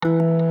Hey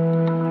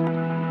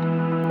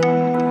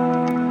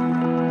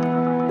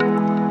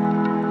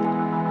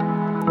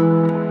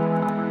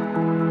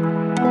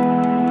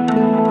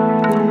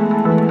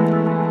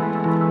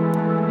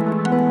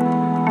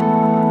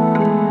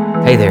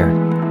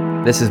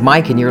there, this is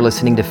Mike, and you're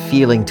listening to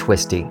Feeling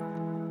Twisty.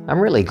 I'm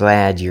really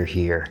glad you're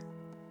here.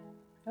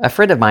 A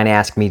friend of mine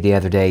asked me the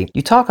other day,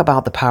 "You talk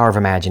about the power of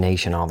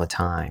imagination all the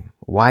time.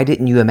 Why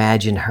didn't you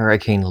imagine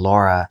Hurricane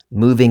Laura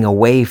moving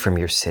away from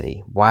your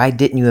city? Why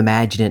didn't you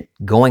imagine it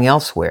going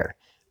elsewhere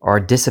or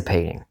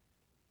dissipating?"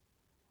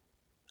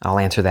 I'll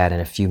answer that in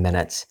a few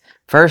minutes.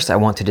 First, I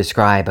want to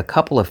describe a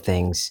couple of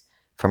things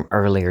from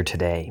earlier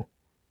today.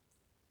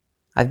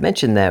 I've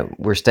mentioned that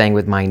we're staying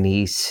with my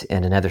niece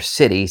in another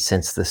city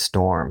since the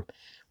storm.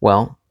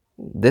 Well,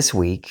 this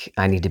week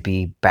I need to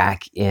be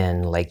back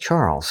in Lake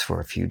Charles for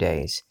a few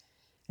days.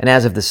 And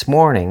as of this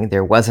morning,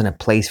 there wasn't a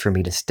place for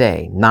me to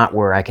stay, not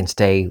where I can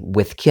stay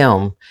with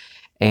Kim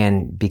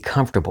and be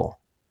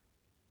comfortable.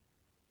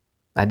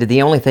 I did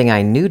the only thing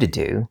I knew to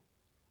do,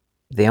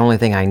 the only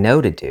thing I know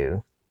to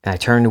do, and I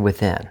turned to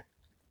within.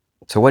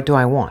 So what do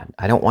I want?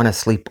 I don't want to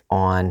sleep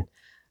on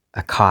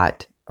a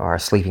cot or a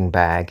sleeping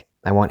bag.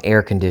 I want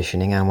air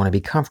conditioning, and I want to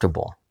be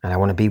comfortable, and I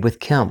want to be with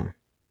Kim.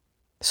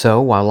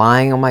 So while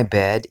lying on my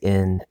bed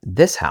in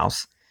this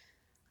house,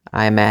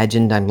 I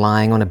imagined I'm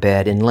lying on a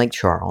bed in Lake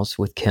Charles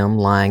with Kim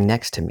lying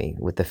next to me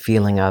with the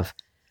feeling of,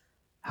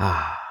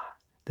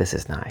 this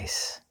is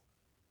nice.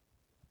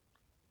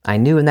 I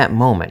knew in that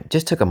moment,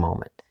 just took a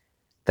moment,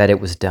 that it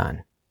was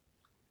done.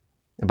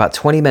 About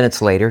 20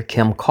 minutes later,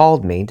 Kim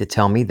called me to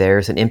tell me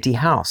there's an empty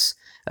house,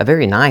 a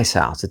very nice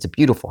house. It's a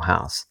beautiful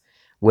house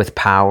with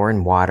power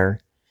and water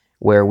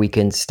where we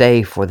can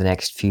stay for the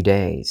next few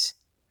days.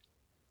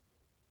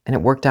 And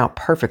it worked out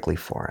perfectly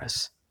for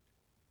us.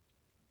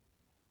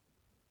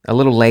 A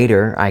little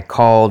later, I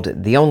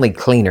called the only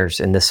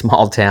cleaners in this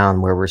small town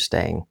where we're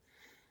staying.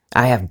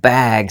 I have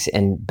bags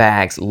and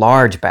bags,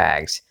 large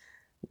bags,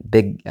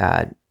 big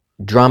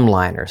drum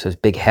liners, those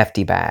big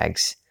hefty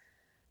bags,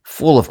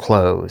 full of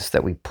clothes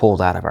that we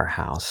pulled out of our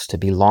house to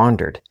be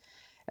laundered.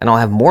 And I'll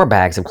have more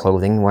bags of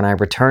clothing when I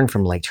return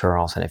from Lake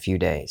Charles in a few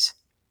days.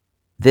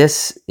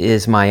 This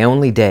is my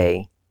only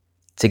day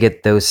to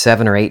get those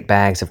 7 or 8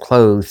 bags of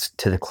clothes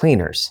to the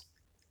cleaners.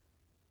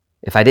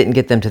 If I didn't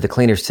get them to the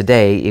cleaners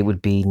today, it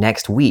would be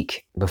next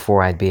week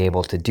before I'd be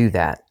able to do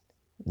that.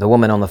 The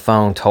woman on the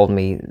phone told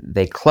me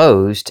they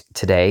closed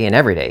today and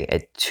every day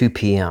at 2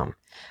 p.m.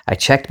 I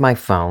checked my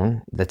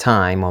phone, the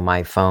time on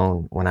my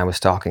phone when I was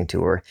talking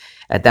to her.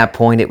 At that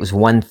point, it was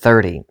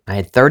 1:30. I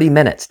had 30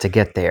 minutes to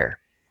get there.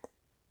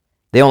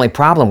 The only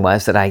problem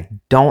was that I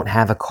don't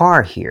have a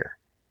car here.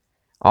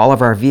 All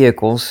of our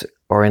vehicles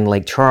are in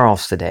Lake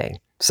Charles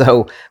today.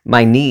 So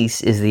my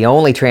niece is the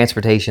only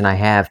transportation I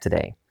have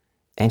today.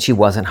 And she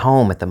wasn't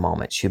home at the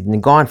moment. She'd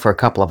been gone for a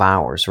couple of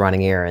hours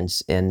running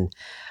errands in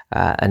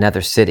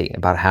another city,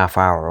 about a half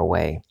hour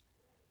away.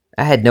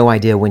 I had no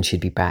idea when she'd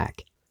be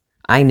back.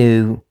 I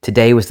knew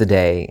today was the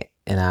day,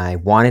 and I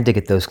wanted to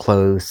get those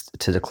clothes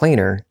to the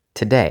cleaner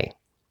today.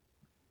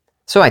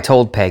 So I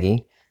told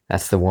Peggy,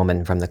 that's the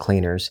woman from the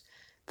cleaners,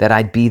 that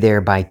I'd be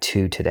there by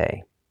 2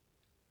 today.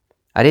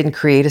 I didn't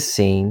create a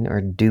scene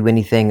or do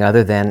anything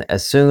other than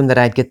assume that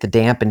I'd get the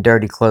damp and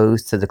dirty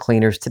clothes to the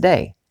cleaners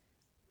today,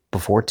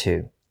 before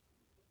 2.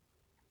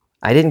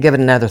 I didn't give it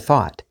another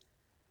thought.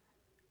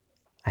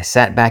 I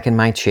sat back in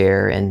my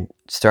chair and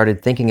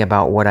started thinking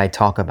about what I'd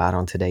talk about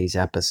on today's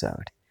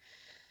episode.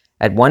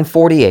 At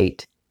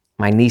 1:48,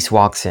 my niece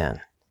walks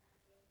in,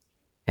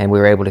 and we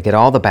were able to get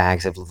all the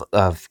bags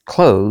of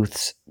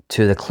clothes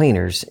to the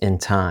cleaners in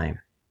time.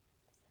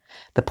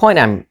 The point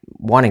I'm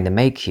wanting to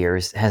make here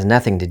has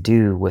nothing to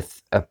do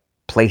with a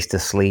place to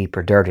sleep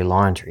or dirty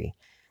laundry.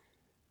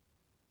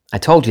 I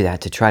told you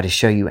that to try to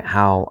show you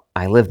how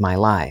I live my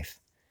life.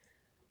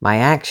 My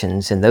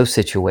actions in those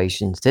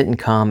situations didn't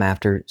come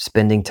after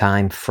spending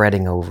time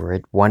fretting over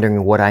it,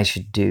 wondering what I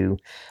should do,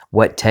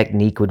 what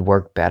technique would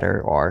work better,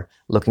 or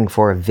looking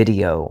for a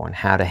video on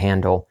how to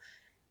handle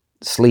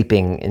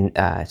sleeping in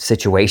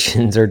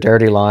situations or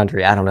dirty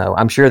laundry. I don't know.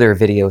 I'm sure there are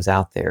videos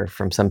out there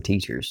from some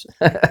teachers.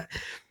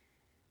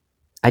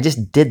 I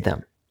just did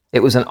them. It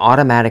was an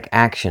automatic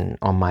action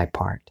on my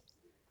part.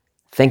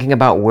 Thinking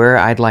about where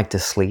I'd like to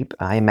sleep,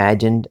 I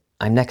imagined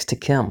I'm next to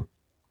Kim,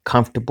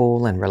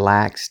 comfortable and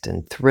relaxed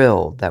and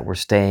thrilled that we're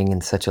staying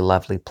in such a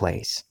lovely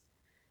place.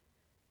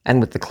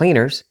 And with the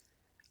cleaners,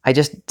 I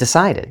just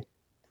decided,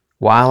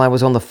 while I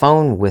was on the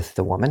phone with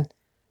the woman,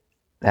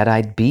 that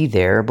I'd be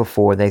there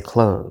before they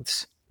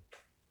close.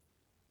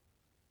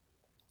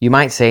 You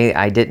might say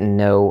I didn't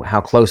know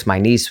how close my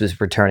niece was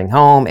returning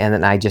home and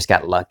that I just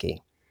got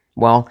lucky.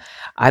 Well,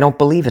 I don't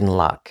believe in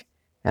luck,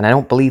 and I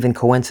don't believe in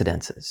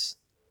coincidences.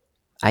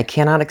 I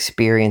cannot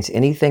experience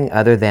anything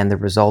other than the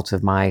results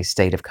of my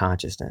state of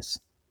consciousness.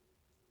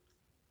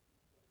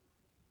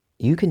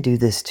 You can do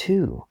this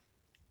too.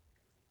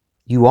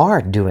 You are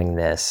doing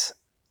this.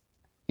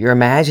 You're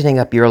imagining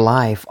up your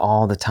life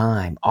all the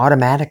time,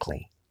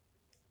 automatically.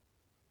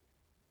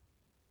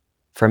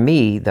 For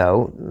me,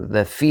 though,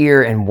 the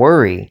fear and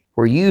worry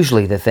were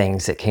usually the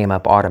things that came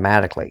up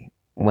automatically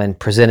when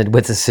presented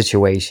with a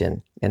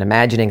situation, and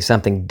imagining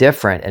something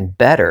different and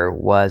better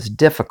was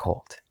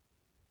difficult.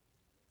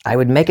 I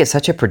would make it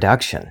such a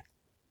production.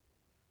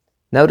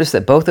 Notice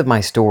that both of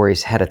my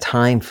stories had a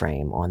time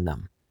frame on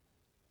them.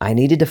 I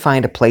needed to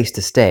find a place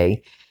to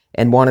stay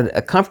and wanted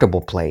a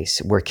comfortable place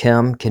where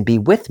Kim can be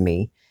with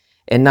me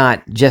and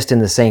not just in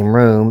the same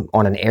room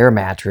on an air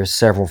mattress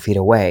several feet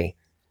away.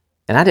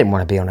 And I didn't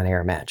want to be on an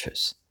air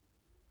mattress.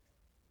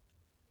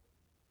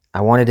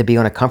 I wanted to be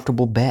on a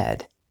comfortable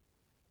bed.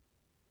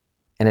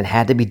 And it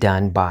had to be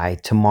done by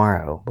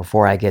tomorrow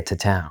before I get to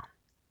town.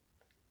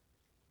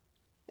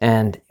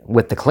 And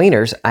with the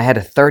cleaners, I had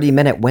a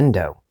 30-minute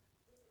window.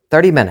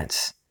 30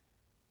 minutes.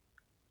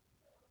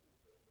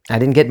 I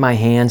didn't get my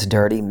hands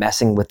dirty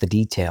messing with the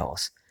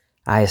details.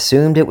 I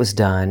assumed it was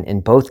done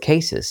in both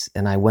cases,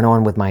 and I went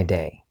on with my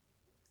day.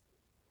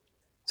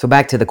 So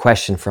back to the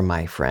question from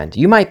my friend.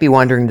 You might be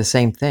wondering the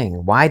same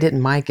thing. Why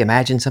didn't Mike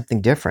imagine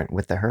something different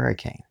with the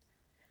hurricane?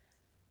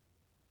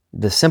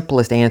 The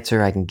simplest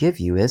answer I can give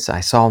you is I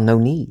saw no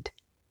need.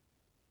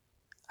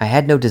 I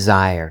had no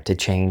desire to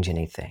change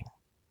anything.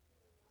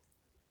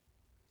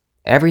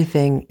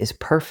 Everything is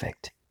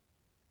perfect.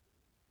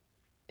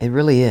 It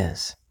really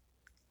is.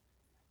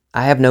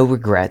 I have no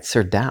regrets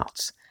or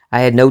doubts. I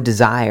had no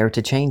desire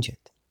to change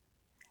it.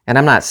 And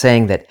I'm not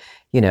saying that,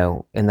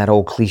 in that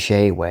old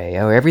cliche way,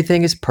 oh,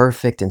 everything is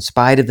perfect in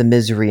spite of the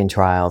misery and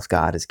trials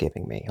God is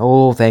giving me.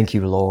 Oh, thank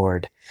you,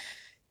 Lord.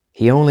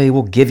 He only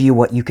will give you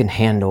what you can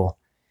handle.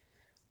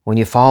 When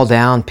you fall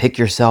down, pick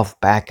yourself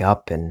back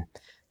up, and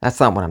that's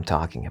not what I'm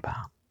talking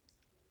about.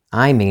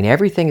 I mean,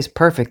 everything is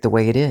perfect the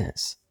way it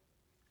is.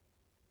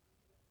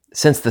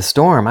 Since the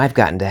storm, I've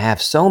gotten to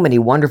have so many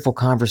wonderful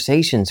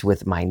conversations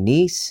with my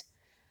niece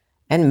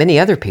and many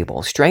other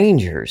people,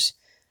 strangers.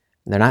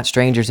 They're not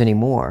strangers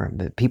anymore,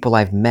 but people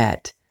I've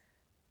met.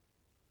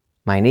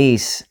 My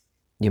niece,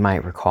 you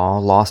might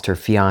recall, lost her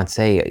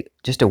fiancé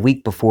just a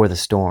week before the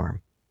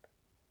storm.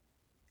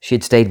 She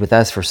had stayed with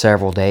us for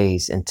several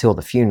days until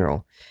the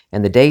funeral,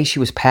 and the day she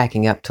was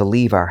packing up to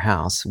leave our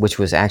house, which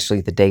was actually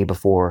the day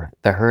before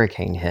the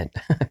hurricane hit,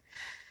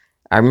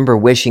 I remember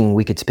wishing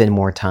we could spend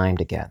more time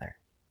together.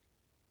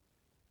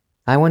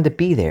 I wanted to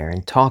be there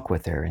and talk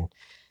with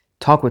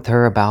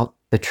her about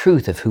the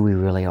truth of who we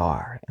really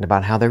are and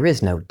about how there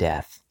is no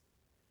death,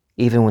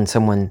 even when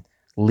someone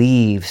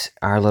leaves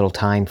our little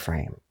time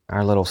frame,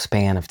 our little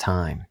span of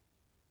time.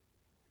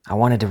 I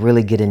wanted to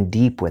really get in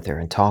deep with her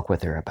and talk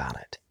with her about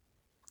it.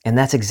 And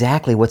that's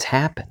exactly what's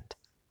happened.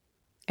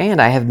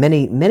 And I have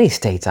many, many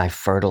states I've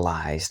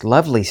fertilized,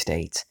 lovely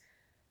states.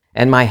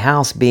 And my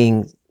house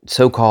being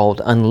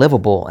so-called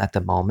unlivable at the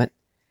moment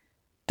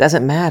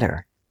doesn't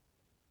matter,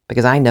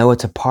 because I know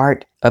it's a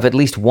part of at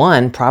least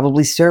one,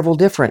 probably several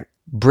different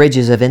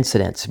bridges of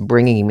incidents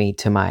bringing me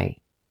to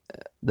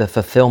the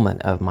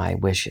fulfillment of my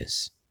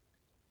wishes.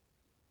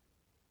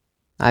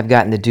 I've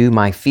gotten to do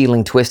my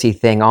feeling twisty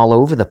thing all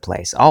over the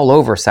place, all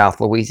over South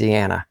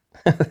Louisiana.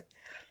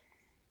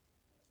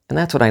 And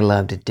that's what I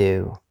love to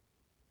do.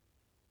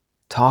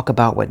 Talk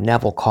about what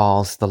Neville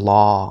calls the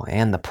law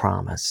and the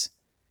promise,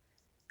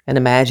 and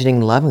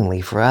imagining lovingly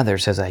for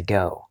others as I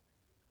go.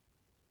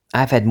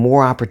 I've had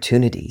more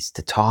opportunities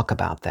to talk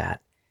about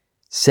that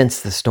since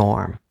the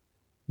storm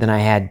than I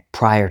had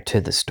prior to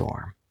the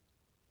storm.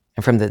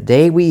 And from the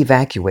day we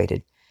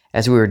evacuated,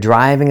 as we were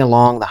driving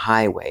along the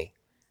highway,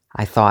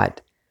 I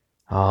thought,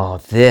 oh,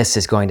 this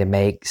is going to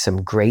make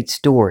some great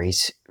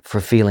stories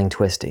for Feeling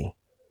Twisty.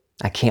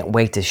 I can't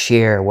wait to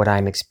share what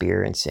I'm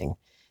experiencing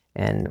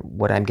and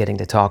what I'm getting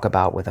to talk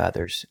about with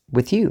others,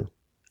 with you.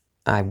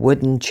 I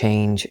wouldn't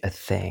change a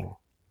thing.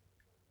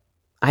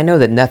 I know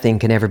that nothing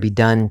can ever be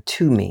done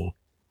to me,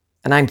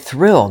 and I'm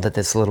thrilled at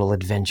this little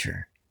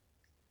adventure.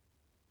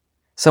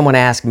 Someone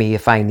asked me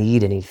if I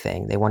need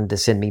anything. They wanted to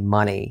send me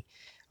money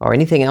or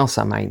anything else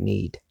I might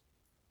need.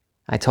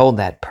 I told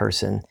that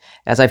person,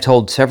 as I've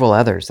told several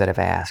others that have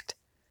asked,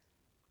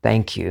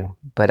 thank you,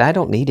 but I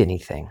don't need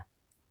anything.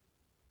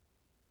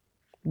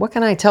 What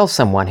can I tell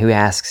someone who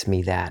asks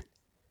me that,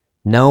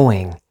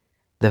 knowing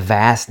the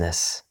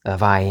vastness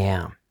of I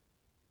am?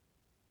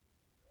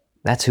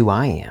 That's who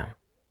I am,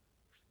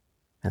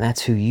 and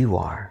that's who you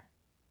are.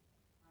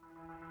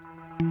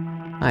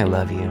 I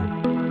love you.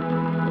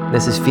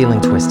 This is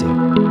Feeling Twisty.